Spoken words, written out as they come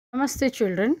Namaste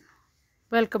children,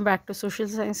 welcome back to social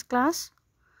science class.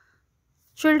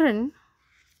 Children,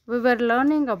 we were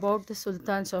learning about the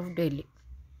Sultans of Delhi.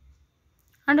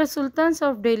 Under Sultans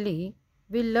of Delhi,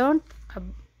 we learned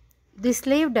the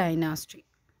slave dynasty.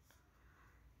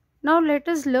 Now let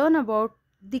us learn about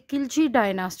the Khilji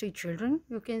dynasty children.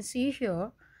 You can see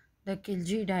here the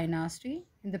Khilji dynasty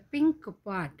in the pink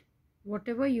part.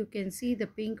 Whatever you can see, the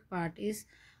pink part is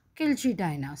Khilji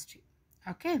dynasty.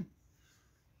 Okay.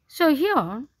 So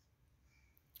here,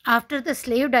 after the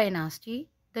slave dynasty,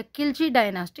 the Khilji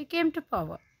dynasty came to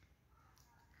power.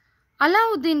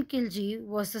 Alauddin Khilji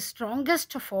was the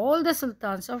strongest of all the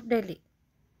sultans of Delhi.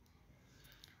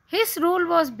 His rule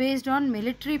was based on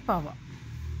military power.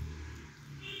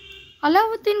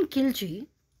 Alauddin Khilji,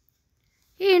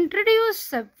 he introduced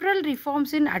several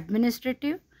reforms in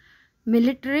administrative,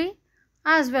 military,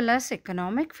 as well as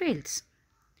economic fields.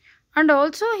 And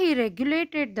also he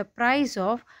regulated the price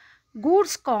of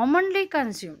goods commonly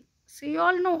consumed. So you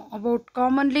all know about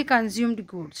commonly consumed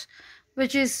goods,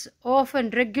 which is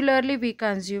often regularly we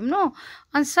consume. No,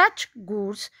 on such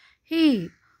goods he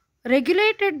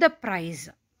regulated the price,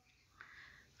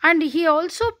 and he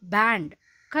also banned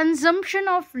consumption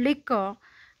of liquor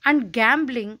and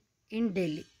gambling in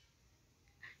Delhi.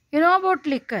 You know about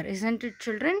liquor, isn't it,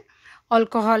 children?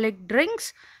 Alcoholic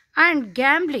drinks and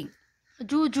gambling.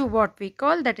 Juju, what we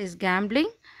call that is gambling,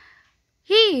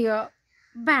 he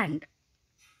banned.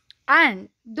 And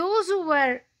those who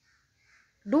were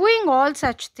doing all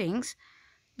such things,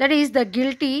 that is the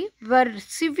guilty, were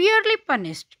severely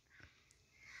punished.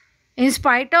 In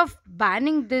spite of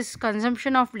banning this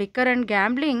consumption of liquor and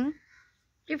gambling,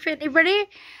 if anybody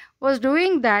was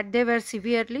doing that, they were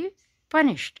severely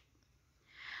punished.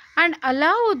 And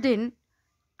Alauddin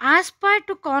aspired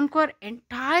to conquer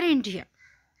entire India.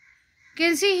 You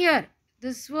can see here,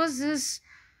 this was his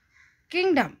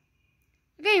kingdom.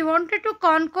 Okay, he wanted to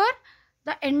conquer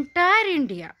the entire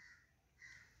India.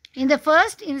 In the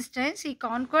first instance, he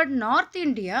conquered North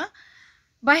India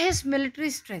by his military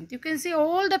strength. You can see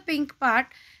all the pink part,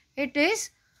 it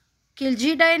is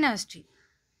Khilji dynasty.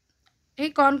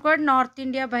 He conquered North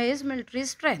India by his military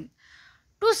strength.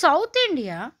 To South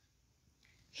India,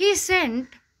 he sent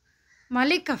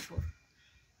Malik Kafur.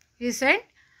 He sent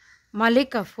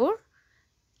Malik Kafur,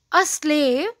 a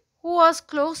slave who was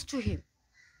close to him.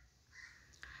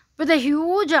 With a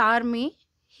huge army,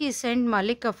 he sent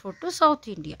Malik Kafur to South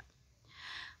India.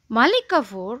 Malik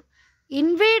Kafur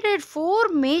invaded 4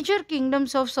 major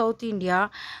kingdoms of South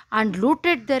India and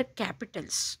looted their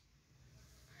capitals.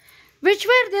 Which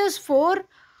were those 4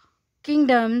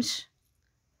 kingdoms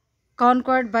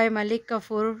conquered by Malik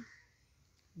Kafur?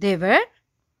 They were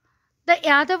the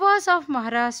Yadavas of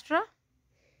Maharashtra,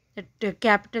 the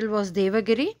capital was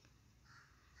Devagiri,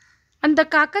 and the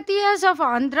Kakatiyas of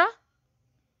Andhra,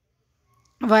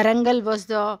 Warangal was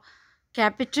the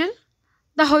capital,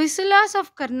 the Hoysalas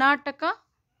of Karnataka,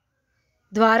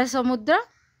 Dwarasamudra,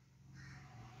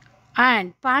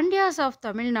 and Pandyas of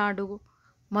Tamil Nadu,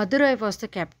 Madurai was the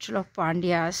capital of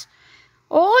Pandyas.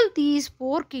 All these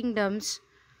 4 kingdoms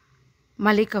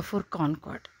Malik Kafur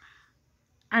conquered.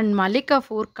 And Malik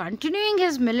Kafur, continuing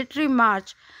his military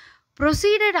march,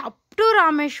 proceeded up to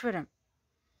Rameshwaram.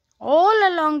 All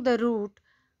along the route,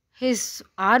 his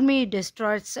army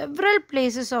destroyed several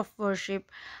places of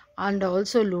worship and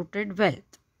also looted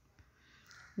wealth.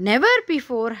 Never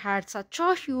before had such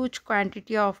a huge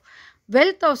quantity of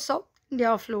wealth of South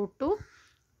India flowed to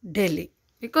Delhi,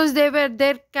 because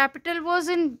their capital was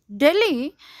in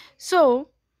Delhi. So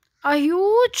a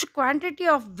huge quantity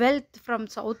of wealth from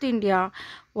South India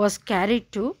was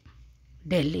carried to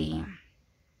Delhi.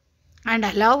 And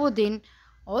Alauddin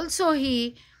also,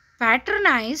 he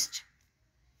patronized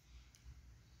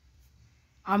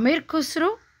Amir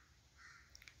Khusro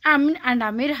and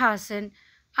Amir Hassan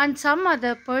and some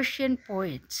other Persian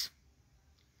poets.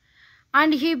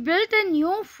 And he built a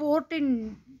new fort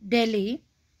in Delhi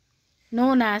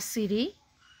known as Siri.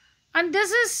 And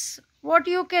this is what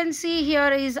you can see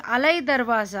here is Alai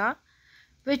Darwaza,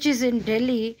 which is in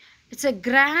Delhi. It's a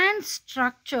grand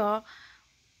structure,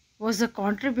 was a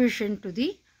contribution to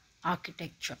the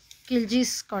architecture.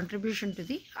 Khilji's contribution to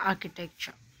the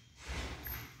architecture.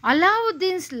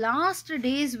 Alauddin's last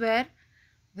days were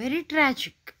very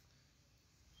tragic.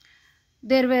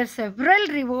 There were several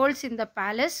revolts in the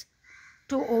palace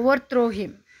to overthrow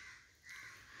him.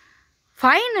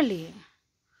 Finally,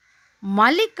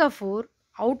 Malik Kafur,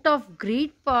 out of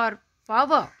greed for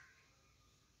power,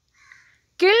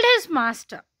 killed his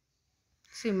master.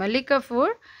 See, Malik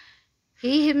Kafur,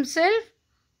 he himself,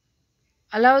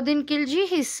 Alauddin Khilji,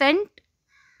 he sent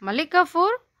Malik Kafur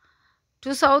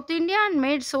to South India and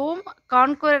made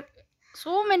conquer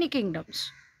so many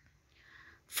kingdoms.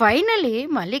 Finally,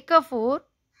 Malik Kafur,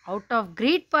 out of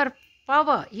greed for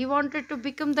power, he wanted to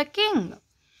become the king.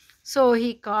 So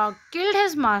he killed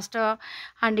his master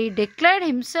and he declared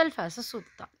himself as a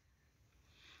sultan.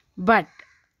 But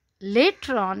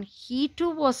later on, he too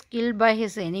was killed by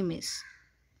his enemies.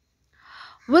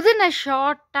 Within a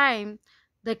short time,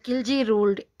 the Khilji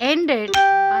rule ended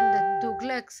and the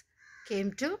Tughlaqs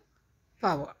came to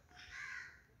power.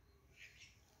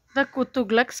 The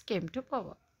Tughlaqs came to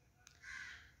power.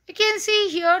 You can see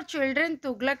here children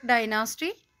Tughlaq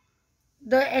dynasty.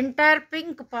 The entire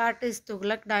pink part is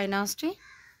Tughlaq dynasty.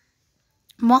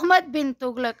 Muhammad bin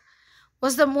Tughlaq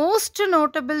was the most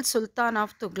notable sultan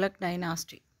of Tughlaq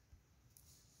dynasty.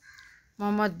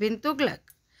 Muhammad bin Tughlaq.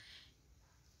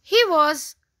 He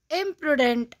was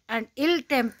imprudent and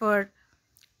ill-tempered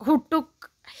who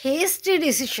took hasty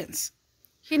decisions.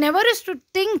 He never used to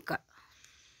think.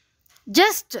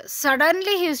 Just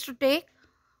suddenly he used to take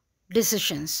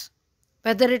decisions.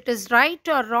 Whether it is right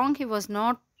or wrong,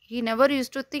 he never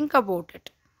used to think about it.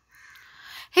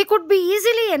 He could be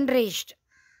easily enraged.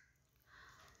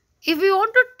 If we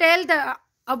want to tell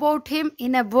about him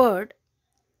in a word,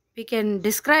 we can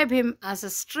describe him as a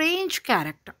strange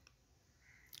character.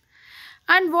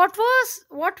 And what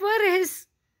were his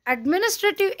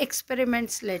administrative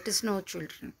experiments? Let us know,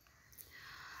 children.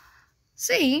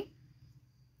 See,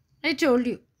 I told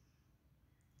you,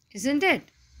 isn't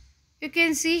it? You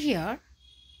can see here,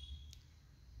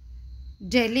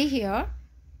 Delhi here,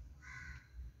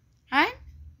 and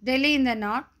Delhi in the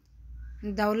north,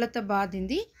 and Daulatabad in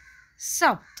the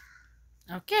south.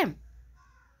 Okay.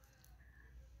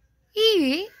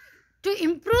 To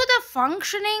improve the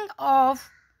functioning of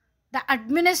the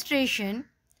administration,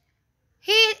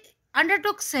 he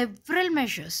undertook several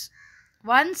measures.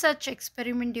 One such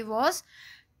experiment was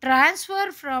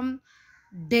transfer from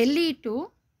Delhi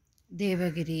to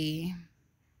Devagiri.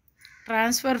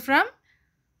 Transfer from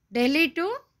Delhi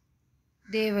to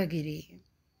Devagiri.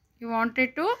 He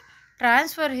wanted to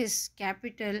transfer his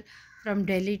capital from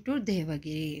Delhi to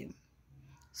Devagiri.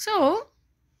 So,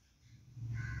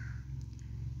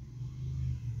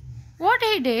 what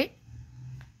he did,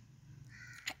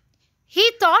 he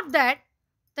thought that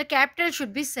the capital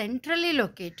should be centrally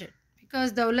located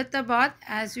because Daulatabad,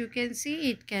 as you can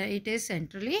see, it is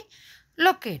centrally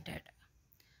located.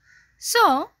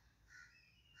 So,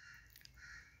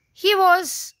 he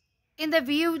was in the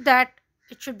view that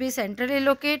it should be centrally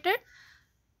located.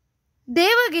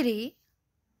 Devagiri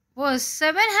was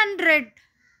 700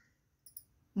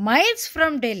 miles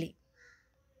from Delhi.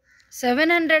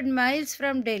 700 miles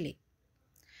from Delhi.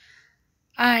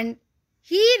 And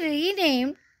he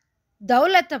renamed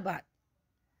Daulatabad.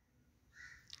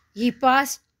 He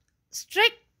passed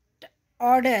strict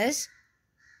orders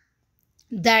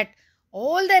that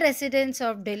all the residents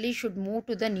of Delhi should move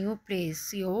to the new place.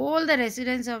 See, all the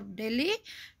residents of Delhi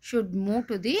should move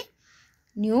to the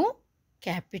new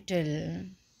capital.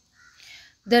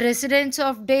 The residents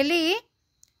of Delhi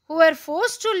who were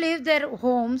forced to leave their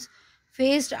homes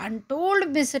faced untold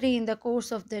misery in the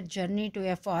course of their journey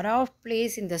to a far-off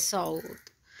place in the south.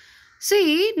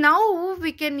 See, now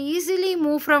we can easily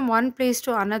move from one place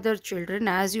to another, children.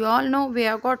 As you all know, we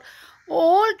have got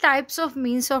all types of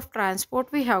means of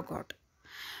transport we have got.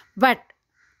 But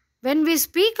when we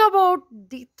speak about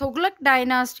the Tughlaq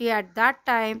dynasty at that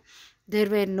time, there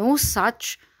were no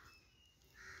such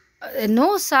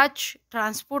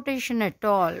transportation at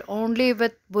all, only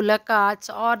with bullock carts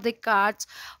or the carts,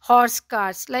 horse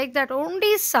carts, like that.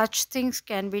 Only such things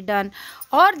can be done,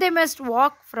 or they must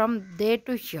walk from there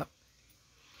to here.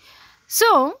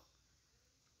 So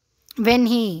when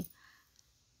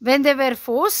they were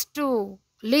forced to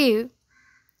leave,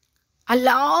 a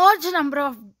large number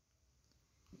of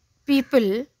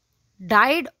people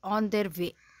died on their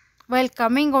way. While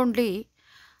coming only,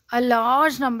 a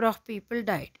large number of people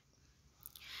died.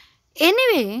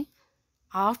 Anyway,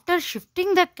 after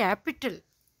shifting the capital,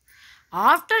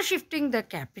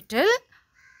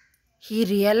 he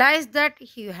realized that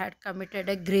he had committed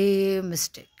a grave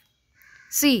mistake.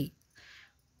 See,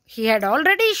 he had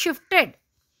already shifted.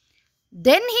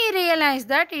 Then he realized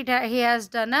that he has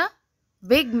done a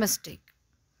big mistake.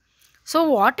 So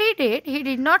what he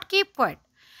did not keep quiet.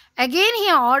 Again he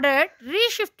ordered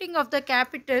reshifting of the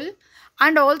capital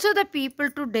and also the people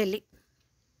to Delhi.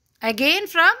 Again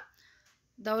from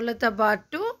Daulatabad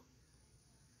to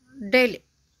Delhi.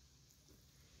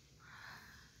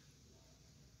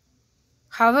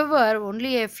 However,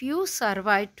 only a few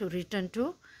survived to return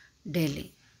to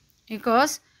Delhi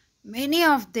because many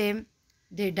of them,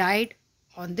 they died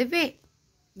on the way.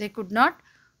 They could not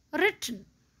written.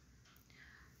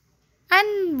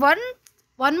 And one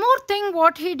more thing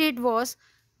what he did was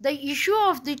the issue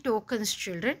of the tokens,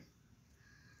 children.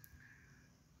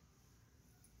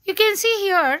 You can see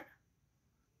here,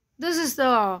 this is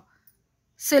the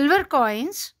silver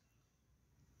coins,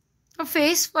 a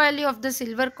face value of the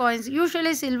silver coins.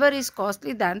 Usually silver is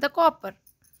costly than the copper.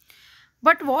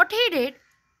 But what he did,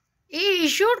 he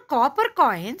issued copper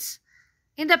coins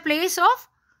in the place of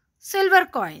silver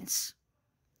coins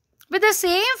with the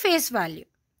same face value.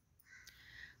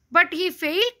 But he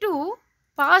failed to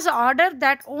pass order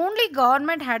that only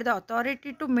government had the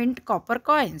authority to mint copper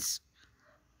coins.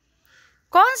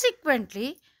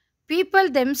 Consequently, people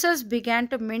themselves began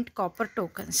to mint copper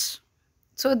tokens.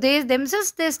 So they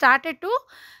themselves they started to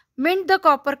mint the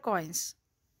copper coins.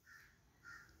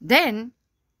 Then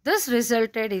this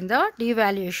resulted in the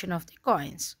devaluation of the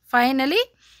coins. Finally,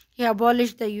 he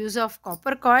abolished the use of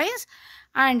copper coins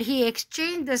and he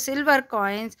exchanged the silver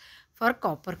coins for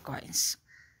copper coins.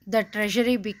 The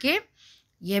treasury became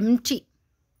empty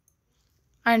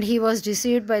and he was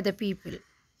deceived by the people.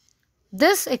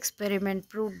 This experiment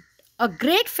proved a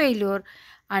great failure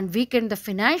and weakened the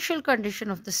financial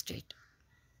condition of the state.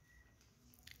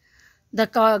 The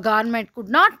government could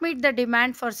not meet the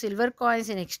demand for silver coins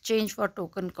in exchange for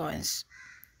token coins.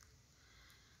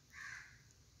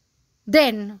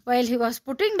 Then, while he was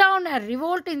putting down a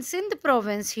revolt in Sindh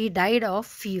province, he died of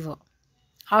fever.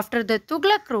 After the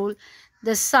Tughlaq rule,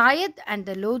 the Sayyid and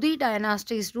the Lodi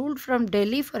dynasties ruled from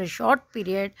Delhi for a short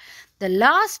period. The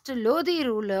last Lodi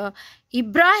ruler,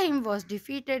 Ibrahim, was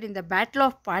defeated in the Battle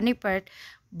of Panipat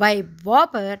by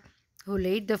Babur, who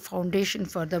laid the foundation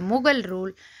for the Mughal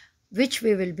rule, which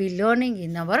we will be learning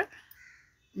in our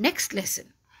next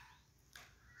lesson.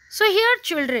 So here,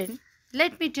 children,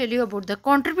 let me tell you about the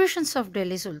contributions of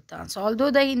Delhi Sultans.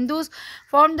 Although the Hindus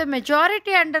formed the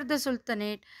majority under the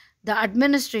Sultanate, the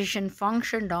administration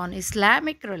functioned on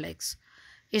Islamic relics,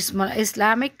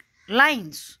 Islamic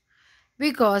lines,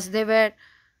 because they were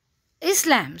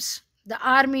Islams. The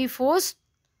army formed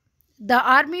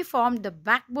the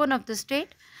backbone of the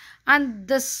state, and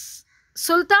the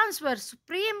sultans were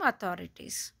supreme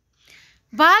authorities.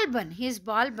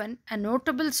 Balban, a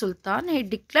notable sultan, he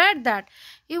declared that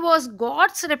he was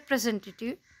God's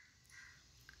representative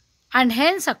and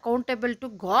hence accountable to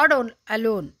God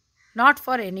alone, not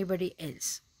for anybody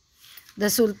else. The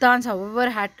sultans, however,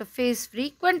 had to face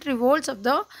frequent revolts of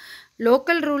the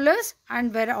local rulers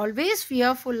and were always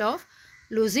fearful of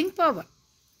losing power.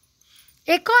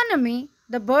 Economy,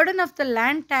 the burden of the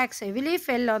land tax heavily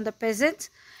fell on the peasants.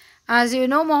 As you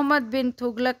know, Muhammad bin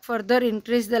Tughlaq further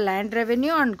increased the land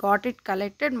revenue and got it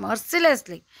collected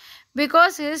mercilessly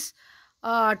because his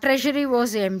treasury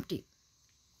was empty.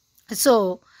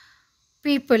 So,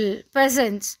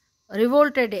 peasants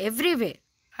revolted everywhere,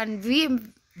 and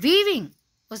weaving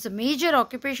was the major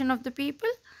occupation of the people.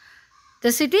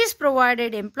 The cities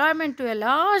provided employment to a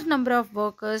large number of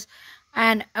workers,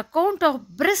 an account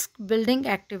of brisk building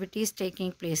activities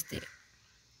taking place there.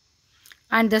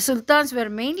 And the sultans were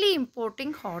mainly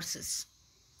importing horses.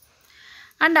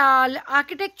 And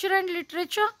architecture and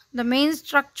literature, the main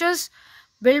structures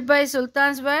built by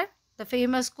sultans were the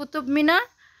famous Qutub Minar,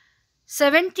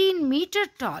 17-meter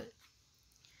tall,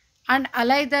 and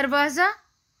Alai Darwaza.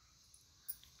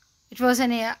 It was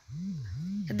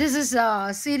this is a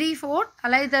Siri fort.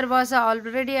 Alai Darwaza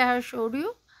already I have showed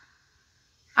you.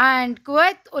 And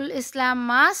Kuwait ul Islam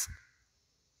Mosque.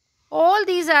 All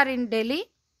these are in Delhi.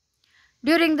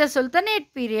 During the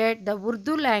Sultanate period, the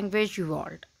Urdu language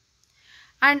evolved.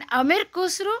 And Amir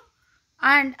Khusro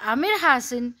and Amir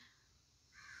Hassan,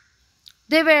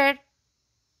 they were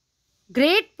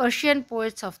great Persian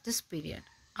poets of this period.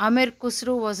 Amir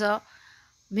Khusro was a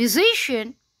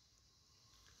musician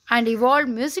and evolved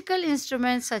musical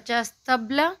instruments such as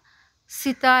tabla,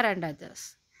 sitar and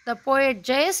others. The poet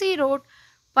Jayasi wrote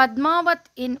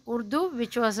Padmavat in Urdu,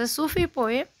 which was a Sufi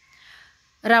poem.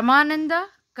 Ramananda,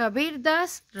 Kabir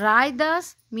Das, Rai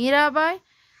Das, Mirabai,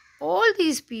 all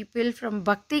these people from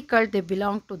Bhakti cult, they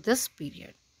belong to this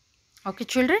period. Okay,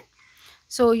 children?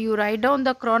 So, you write down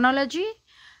the chronology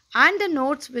and the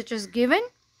notes which is given.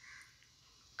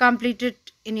 Complete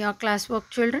it in your classwork,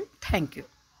 children. Thank you.